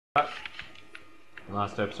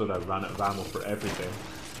Last episode I ran out of ammo for everything,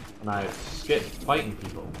 and I skipped fighting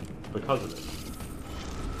people because of it.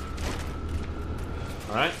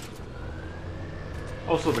 Alright?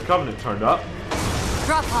 Also, the Covenant turned up.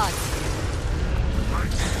 Drop pod.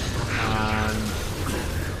 And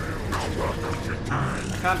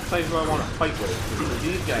I can't decide who I want to fight with, because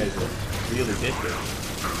these guys are really different.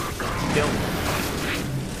 Kill me.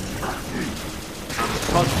 And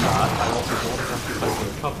because of that, I also don't want to fight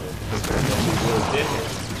with the Covenant, because they're going to be really different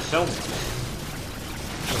to kill me.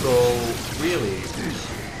 So, really,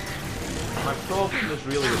 my problem is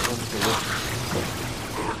really with home solution.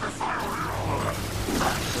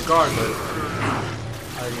 Regardless,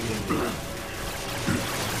 I really need it.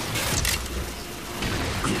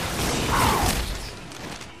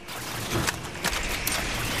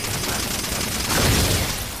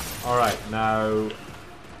 Alright, now,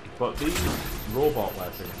 but these robot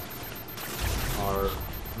weapons are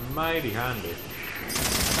mighty handy.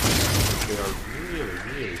 They are really,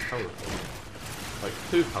 really powerful. Like,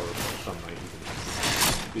 too powerful, some might even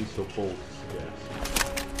be so bold to suggest.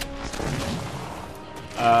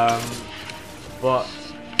 But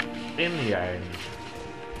in the end,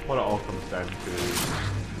 what it all comes down to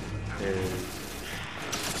is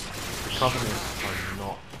the Covenant are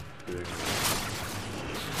not doing this.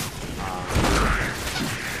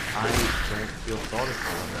 I don't feel sorry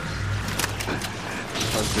for them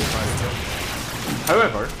because they try to kill me.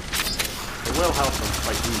 However, it will help them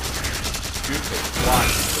fight these stupid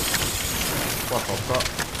flying. Plus, I've got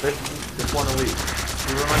this one a week.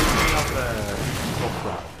 It reminds me of the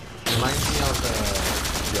Software. It reminds me of the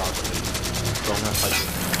geography. So I'm gonna fight it.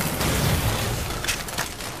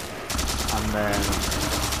 And then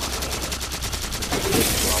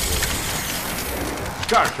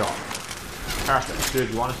Scatter Shot! Perfect. Dude,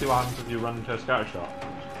 you wanna see what happens if you run into a Scatter Shot?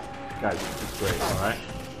 Guys, it's great, alright?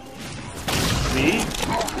 See?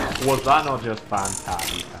 Was that not just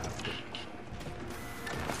fantastic?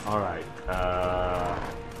 Alright,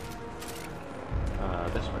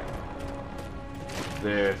 this way.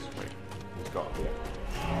 This way. He's got to be it.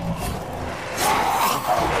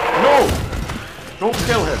 No! Don't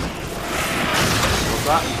kill him! Was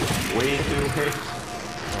that way too late?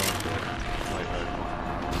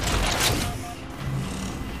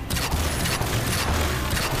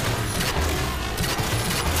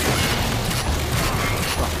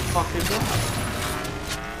 What the fuck is that?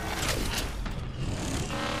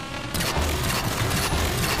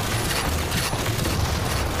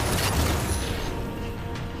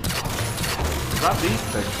 Is that these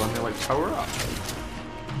things when they like power up?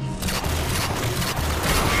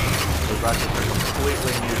 Or is that just a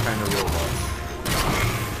completely new kind of robot?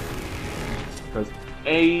 Because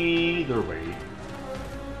either way,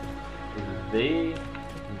 they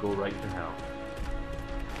can go right to hell.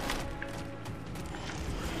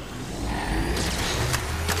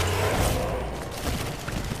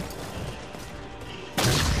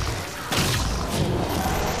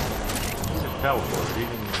 Teleport,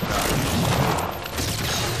 even in that.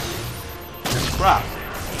 Crap!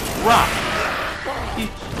 Crap!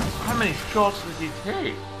 How many shots does he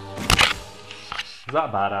take? Is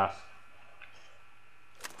that badass?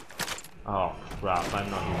 Oh crap, I'm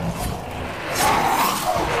not even.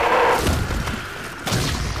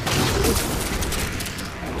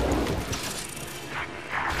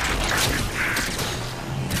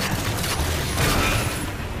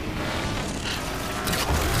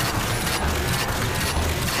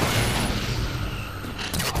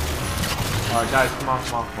 Alright guys, come on.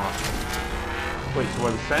 Wait, so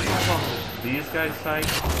were the Sentinels on these guys' side?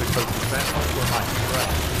 Because the Sentinels were my threat.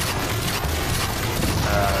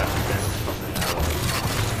 Against something else.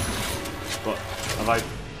 But,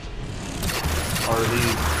 are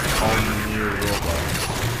these all new robots?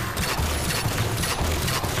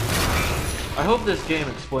 I hope this game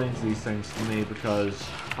explains these things to me because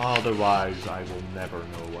otherwise I will never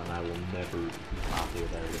know and I will never be happy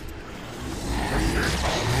about it.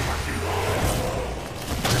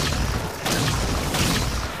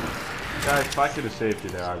 Guys, if I could have saved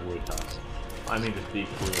you there, I would have. I mean, just be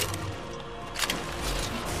clear.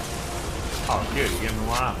 Oh, good, you gave me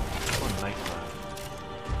one ammo. What a nice man.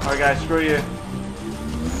 Alright guys, screw you.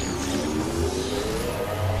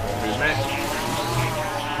 Excuse me.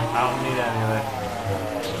 I don't need any of this.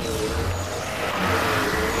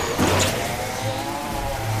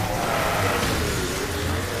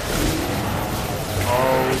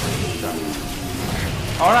 Oh, shit.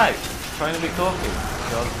 Alright, trying to be cocky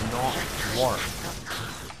does not work.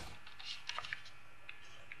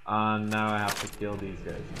 And now I have to kill these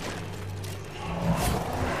guys.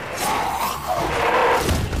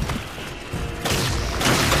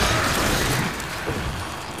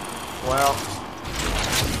 well.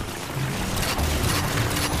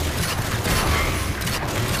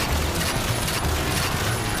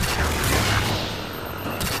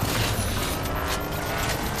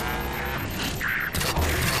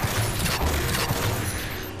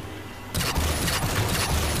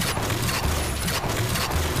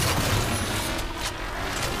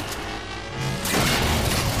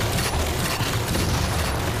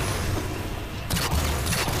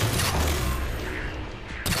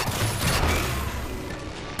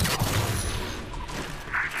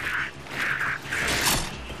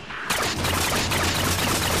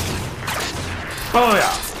 Oh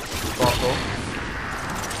yeah! Crossbow.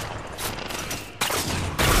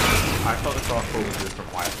 I thought the crossbow was a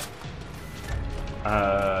different weapon.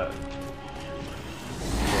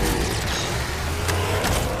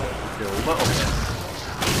 So, a little bit.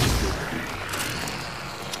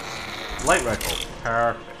 Light rifle.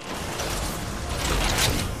 Perfect.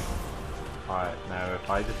 Alright, now if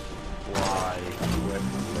I just fly with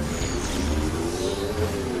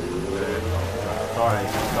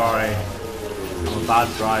sorry. I'm a bad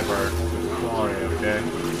driver. Sorry, okay?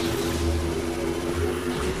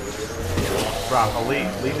 Crap, I'll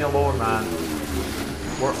leave me alone, man.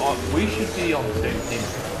 We should be on the same team.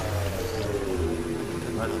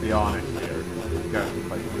 Let's be honest here. You guys can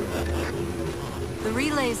fight. The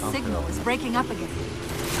relay's signal is breaking up again.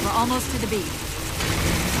 We're almost to the beach.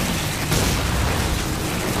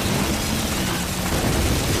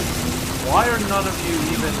 Why are none of you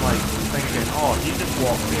even like thinking, oh, he just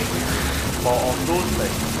walked in here, bought all those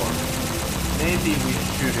things for me. Maybe we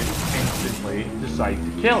should instantly decide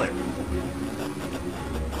to kill him.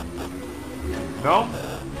 No?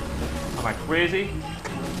 Am I crazy?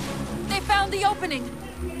 They found the opening.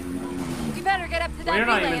 We better get up to that Well, you're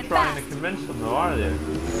not relay even and trying fast. to convince them though, are they? You're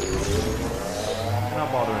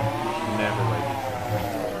not bothering. You never like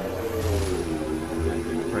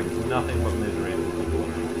it. It brings nothing but misery.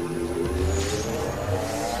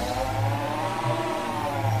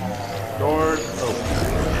 Doors open.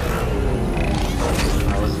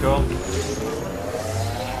 Now let's go.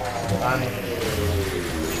 And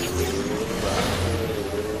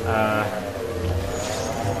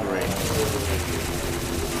great.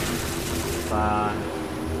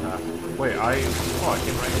 Wait, I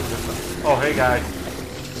came right into this one. Oh, hey guys.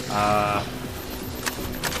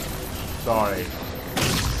 Sorry.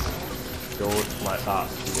 Don't let that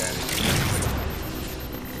do anything.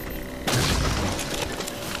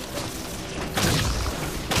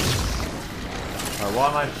 What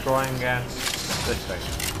am I destroying again? This thing.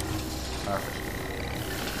 Perfect.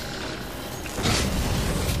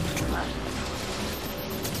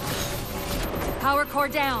 Power core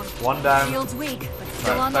down. One down. Shield's weak, but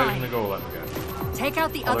still Right, online. to go, let me go. Take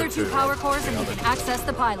out the other two power cores and we can access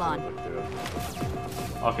the pylon.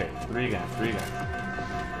 Okay, three again.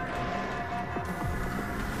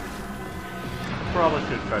 Probably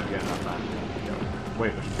should try to get that banshee.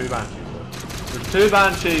 Wait, there's two banshees though. There's two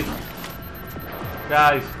banshees!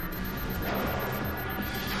 Guys!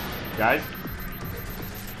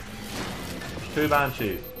 There's two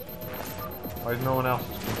banshees. Why is no one else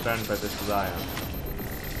as concerned about this as I am?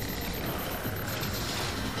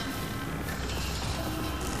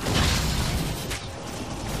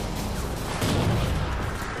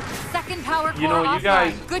 Second power core You know, you offline.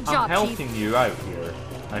 guys, Good I'm job, helping Chief. you out here.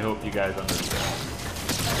 I hope you guys understand.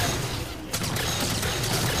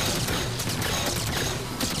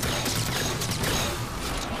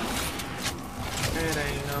 It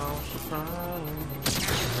ain't no surprise.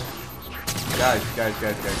 Guys.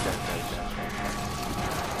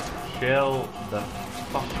 Chill the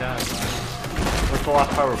fuck down, man. Where's the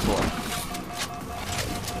last power core?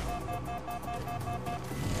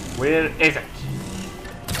 Where is it?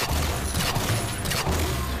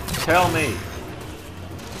 Tell me.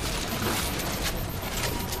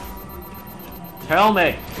 Tell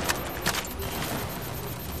me.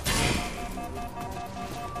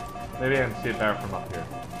 Maybe I can see it better from up here.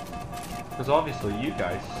 Because obviously you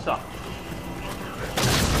guys suck.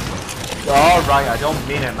 Alright, I don't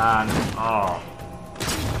mean it, man. Oh.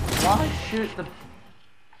 Why shoot the...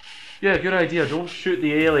 Yeah, good idea. Don't shoot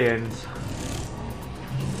the aliens.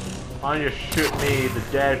 Why don't you shoot me, the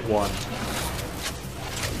dead one?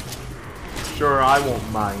 Sure, I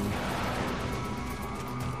won't mind.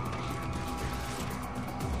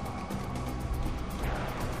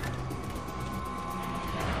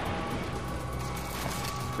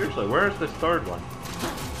 Seriously, where's this third one?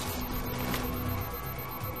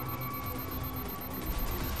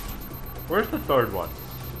 Where's the third one?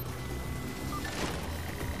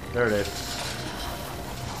 There it is.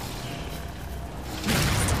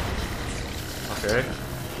 Okay.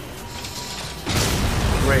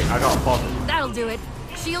 great. I got a pause it. That'll do it.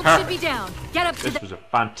 Shield Perfect. should be down. Get up to This the... was a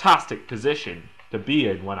fantastic position to be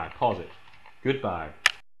in when I pause it. Goodbye.